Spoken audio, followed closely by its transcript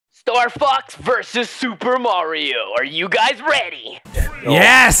Star Fox versus Super Mario. Are you guys ready?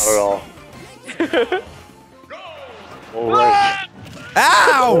 Yes! All right.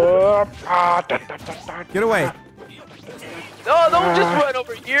 Ow! Get away. No, don't just run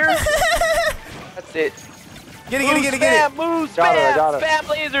over here. That's it. Get it. Move, spam, Got it, I got it. spam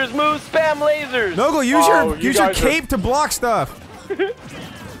lasers, move, spam lasers. Noggle, use your cape to block stuff. I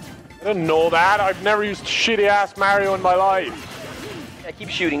didn't know that. I've never used shitty ass Mario in my life. Yeah, keep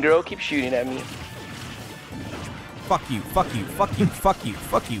shooting, girl. Keep shooting at me. Fuck you.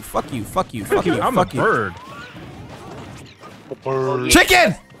 I'm a bird.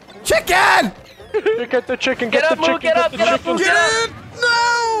 Chicken! Chicken! Get the chicken. Get up, the chicken. Moo, get up, the get up, chicken. Moo, get up.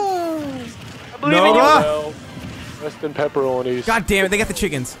 No! I believe in you. Well, rest in pepperonis. God damn it, they got the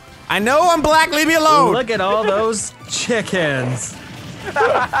chickens. I know I'm black, leave me alone! Look at all those chickens.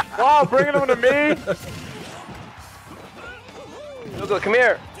 Wow, bringing them to me. Nogla, come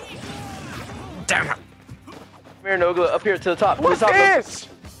here. Damn it. Come here, Nogla. Up here to the top. What's to the top. this?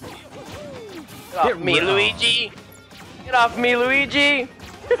 Get off me, Get Luigi. Get off me, Luigi.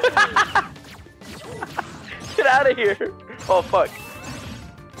 Get out of here. Oh, fuck.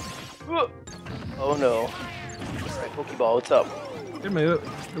 Oh, no. Alright, Pokeball, what's up? Get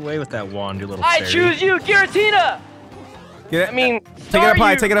away with that wand, you little I fairy. choose you, Giratina! Get it? I mean, Take it up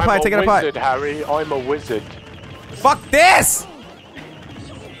high, take it up high, take it up I'm a high. wizard, Harry. I'm a wizard. Fuck this!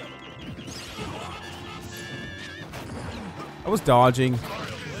 I was dodging.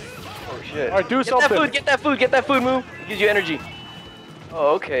 Oh, shit. All right, do Get something. that food, get that food, Moo. It gives you energy.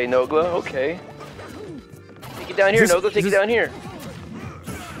 Oh, okay, Nogla, okay. Take it down here, Nogla, take it down here.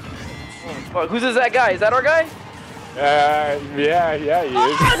 Oh, fuck. Who's that guy? Is that our guy? Yeah, he is.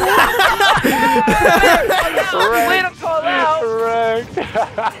 Way to call out! Correct.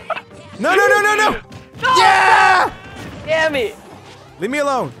 No! Yeah! Damn it! Leave me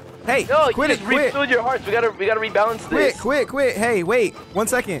alone. Hey, No, quit you it, just quit. refilled your hearts. We gotta rebalance this. Quit. Hey, wait. 1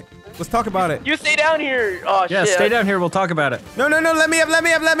 second. Let's talk about it. You stay down here. Oh Yeah, shit. stay down here, we'll talk about it. No, let me up. Yeah,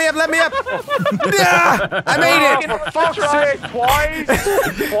 I made it. For fuck's sake, twice?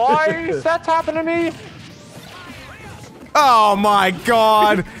 Twice? That's happened to me? Oh my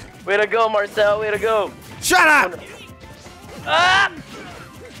god. Way to go, Marcel. Way to go. Shut up. Ah!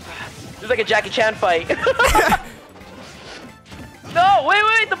 It's like a Jackie Chan fight. No,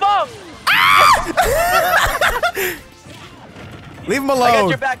 wait, the bomb. Leave him I got alone.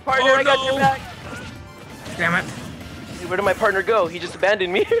 your back, partner. I got your back. Damn it. Hey, where did my partner go? He just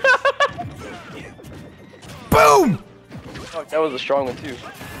abandoned me. Boom. Fuck, that was a strong one too.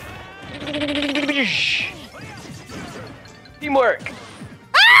 Teamwork.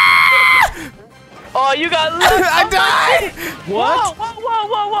 Oh, you got lucky. I died. What?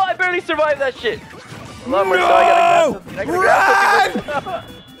 Whoa! I barely survived that shit. Hold on, Marcel, I gotta grab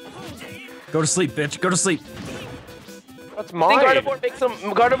something. Go to sleep, bitch. Go to sleep. That's I think mine.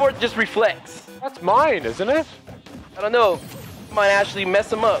 Gardevoir just reflects. That's mine, isn't it? I don't know. Might actually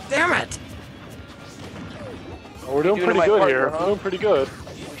mess him up. Damn it. Oh, we're doing Doing pretty my good partner, here. huh? We're doing pretty good.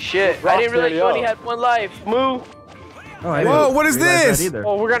 Shit, I Rock's didn't realize you already only up. had one life. Moo. Oh, I Whoa, didn't what is realize this? that either.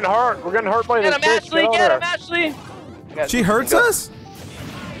 Oh, we're getting hurt. We're getting hurt by Get this him, bitch. Ashley. Get Get over him, Ashley. She hurts us?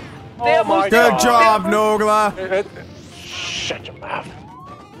 Damn, Oh my Moo, Good God. job, Nogla. Shut your mouth.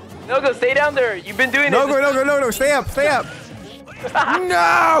 No, go stay down there. You've been doing it. No. Stay up.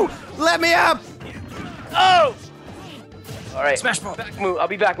 No. Let me up. Oh! Alright. Smash ball. Back, Moo. I'll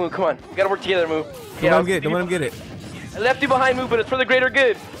be back, Moo. Come on. We gotta work together, Moo. Don't let him get it. I left you behind, Moo, but it's for the greater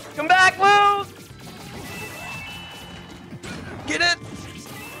good. Come back, Moo! Get it!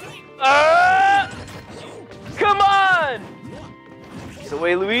 Come on! Get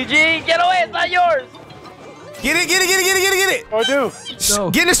away, Luigi! Get away! It's not yours! Get it. Oh, I do. No.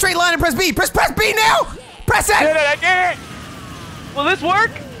 Get in a straight line and press B. Press B now. Press Get it. it, I get it. Will this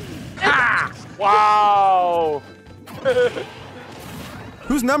work? Wow.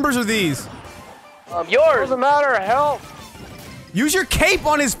 Whose numbers are these? Yours! Doesn't matter. Help. Use your cape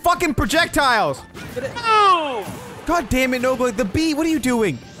on his fucking projectiles. Boom! God damn it, Nogla. The B, what are you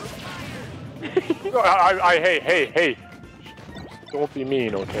doing? Hey. Don't be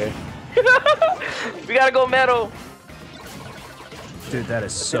mean, okay? We gotta go metal. Dude, that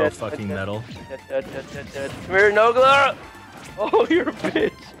is so fucking metal. Come here, Nogla! Oh, you're a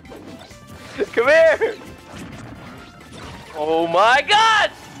bitch. Come here! Oh my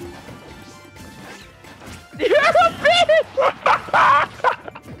god! You're a bitch!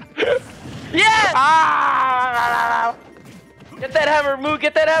 Yes! Get that hammer, Moo,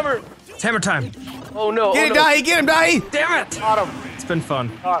 get that hammer! It's hammer time. Oh no, Get him, Daithi. Damn it. Got him. It's been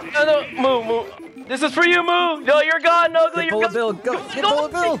fun. No, Moo. This is for you, Moo. No, you're gone, Nogla. You're Bullet gone. Bill, go! Get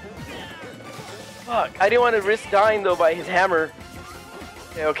Bullet Bill! Fuck, I didn't want to risk dying though by his hammer.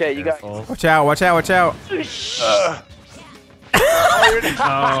 Okay, okay, you got. Watch out, watch out, watch out.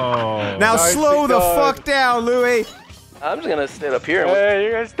 Oh. Now Nicely slow the done. fuck down, Louis. I'm just gonna stand up here. And Hey,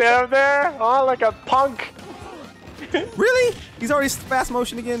 you gonna stand up there? Oh, like a punk. Really? He's already fast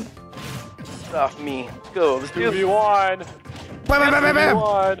motion again. wait off me. Let's go. Let's do this. 2v1. Bam, bam, bam, bam, bam.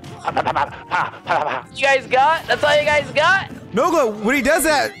 2v1. You guys got? That's all you guys got? Nogla, when he does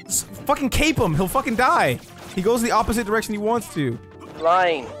that, fucking cape him. He'll fucking die. He goes the opposite direction he wants to.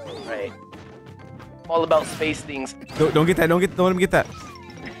 Lying. Right. All about space things. Don't get that. Don't let him get that.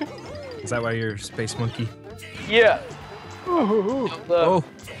 Is that why you're Space Monkey? Yeah. Oh,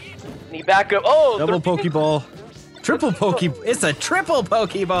 Need back up. Oh, double Pokeball. Triple Pokeball. It's a triple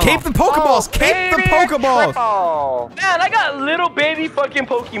Pokeball. Cape the Pokeballs. Cape the Baby Pokeballs. triple. man, I got little baby fucking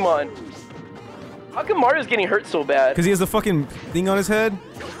Pokemon. How come Mario's getting hurt so bad? Because he has the fucking thing on his head.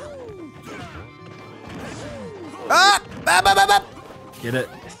 Ah! Ah, ah, ah, ah. Get it.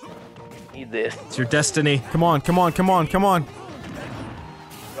 Need this. It's your destiny. Come on, come on, come on, come on.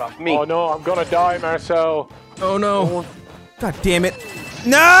 Get off me. Oh no, I'm gonna die, Marcel. Oh no. God damn it.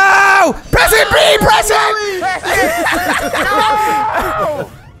 No! Press it, B! Press it!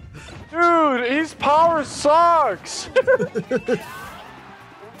 Dude, his power sucks.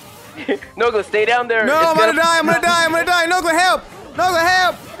 Nogla, stay down there. No, I'm gonna die, I'm gonna die, I'm gonna die. Nogla, help! Nogla,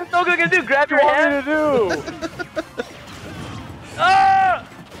 help! What's Nogla gonna do? Grab your What do you hand? want me to do? Ah!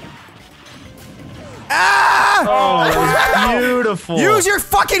 Ah! Oh, that was beautiful. Use your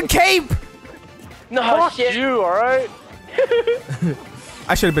fucking cape! No, Fuck shit. you, alright?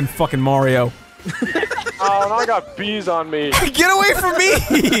 I should have been fucking Mario. Oh, and I got bees on me. Get away from me!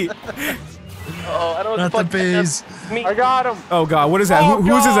 Oh, I don't know Not what the fuck that- bees. Me. I got him. Oh god, what is that? Oh,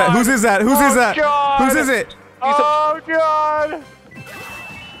 Whose is that? God. Whose is that? Whose is that? God. Whose is it? Oh god.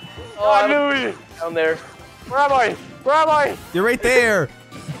 Oh, I don't Louis. down there. Where am I? Where am I? You're right there.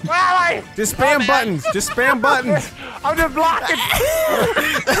 Where am I? Just spam buttons. Just spam buttons. I'm just blocking.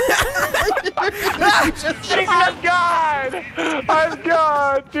 I'm gone. I'm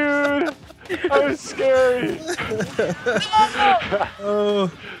gone, dude. That was scary. Oh.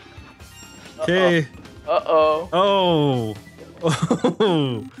 Okay. Uh-oh. Oh.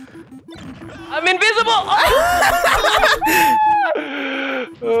 Oh. I'm invisible! Oh!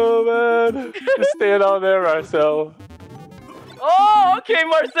 Oh man. Just stand on there, Marcel. Oh, okay,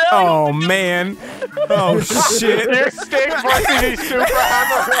 Marcel. Oh man. Oh shit. You're stick pressing these super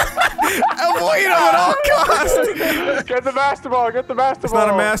hammer. Avoid him at all costs. Get the master ball. Get the master It's ball.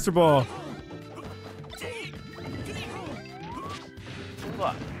 not a master ball.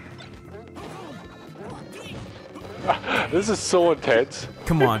 Fuck. This is so intense.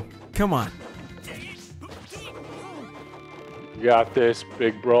 Come on. Come on. You got this,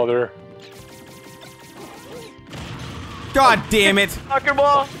 big brother. God damn it. Soccer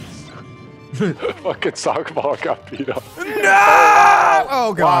ball. Fucking soccer ball got beat up. No!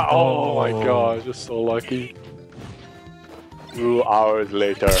 Oh god. Oh my god, just so lucky. 2 hours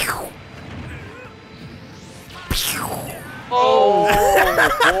later. Oh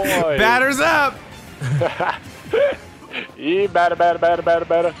boy. Batters up.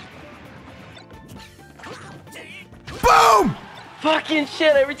 Batter. Boom! Fucking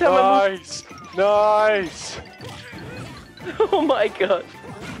shit, every time I Nice. Nice. move. Oh my god.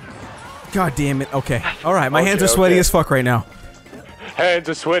 God damn it. Okay. All right. My hands are Okay, sweaty okay. as fuck right now. Hands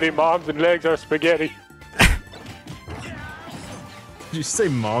are sweaty, moms and legs are spaghetti. Did you say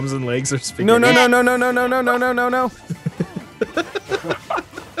moms and legs are spaghetti? No, no, no, no, no, no, no, no, no, no, no, no.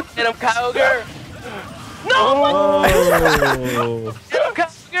 Get him, Kyogre. No! Oh. Get him,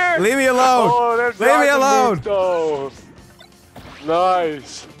 Kyogre. Leave me alone. Oh, they're Leave me alone. though.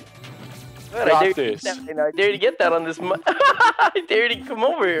 Nice. Good, Got I dare this. I dare you to get that on this. I dare you to come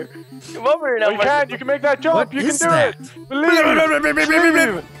over here. Come over here now. Oh, you can. You can make that jump. What you is can do that? it. Believe.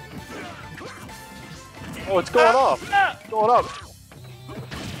 Oh, it's going up. It's going up.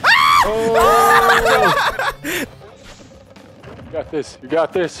 Oh. You got this. You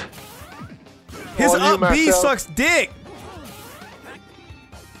got this. His All you, up B Marcel. sucks dick.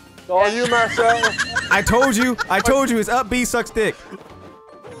 It's all you, Marcel. I told you. I told you. His up B sucks dick.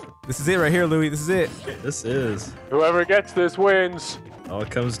 This is it right here, Louis. This is it. This is. Whoever gets this wins. All it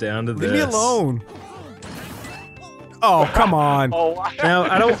comes down to this. Leave me alone. Oh, come on. Oh, Now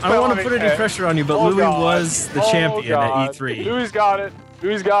I don't fell want on to put his any head. pressure on you, but Oh, Louis God. was the Oh, champion God. at E3. Louis got it.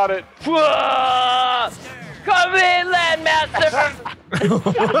 Louis got it. Whoa! Come in, Landmaster.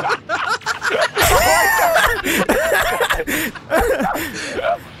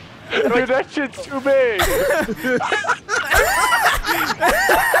 Dude, that shit's too big.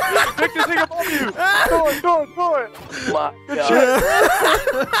 Pick this thing above you. Do it. My Good God. shit.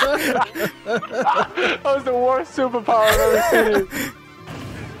 That was the worst superpower I've ever seen.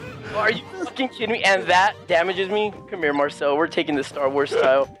 Are you fucking kidding me? And that damages me? Come here, Marcel. We're taking the Star Wars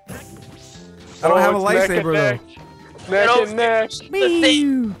style. I don't have a it's neck and lightsaber neck. Neck and neck.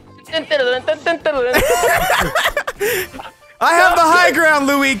 I have the high ground,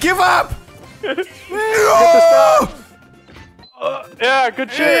 Louis. Give up. Yeah, good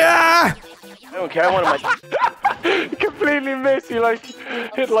shit. Yeah. I don't care. I want my. Completely missed. He like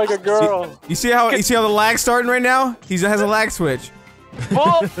hit like a girl. You see how the lag's starting right now? He has a lag switch.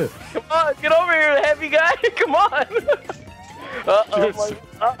 Bull! Come on, get over here, heavy guy. Come on. Marcel.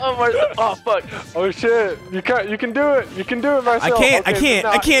 Oh fuck. Oh shit. You can do it. You can do it, Marcel. I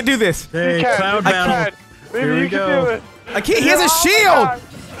can't do this. Hey, You can. cloud You battle. can. Maybe Here we you can go. do it. I can't. He has a shield.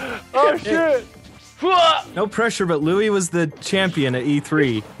 Oh shit. No pressure, but Louis was the champion at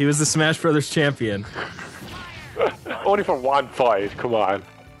E3. He was the Smash Brothers champion. Only for one fight. Come on.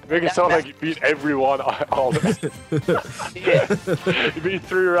 Make it sound like you beat everyone all this. You beat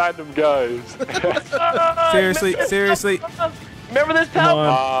 3 random guys. Seriously. Remember this, pal?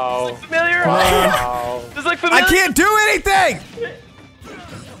 Wow. Familiar? Wow. This look familiar? I can't do anything.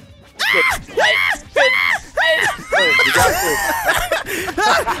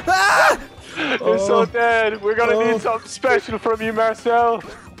 You're so dead. We're gonna need something special from you, Marcel.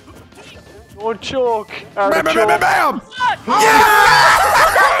 Don't choke. Bam, bam, bam, bam, bam.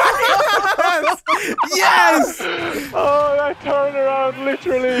 Yes! Oh, that turnaround,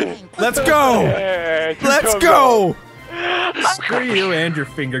 literally. Let's go. Yeah, Let's go. Screw you and your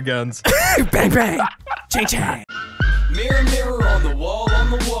finger guns. Bang bang. Ching ching. Mirror, mirror on the wall,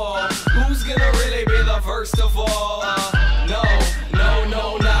 who's gonna really be the first of all? No,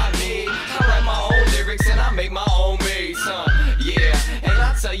 not me. I write my own lyrics and I make my own beats, yeah, and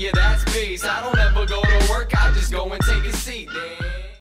I tell you that's peace. I don't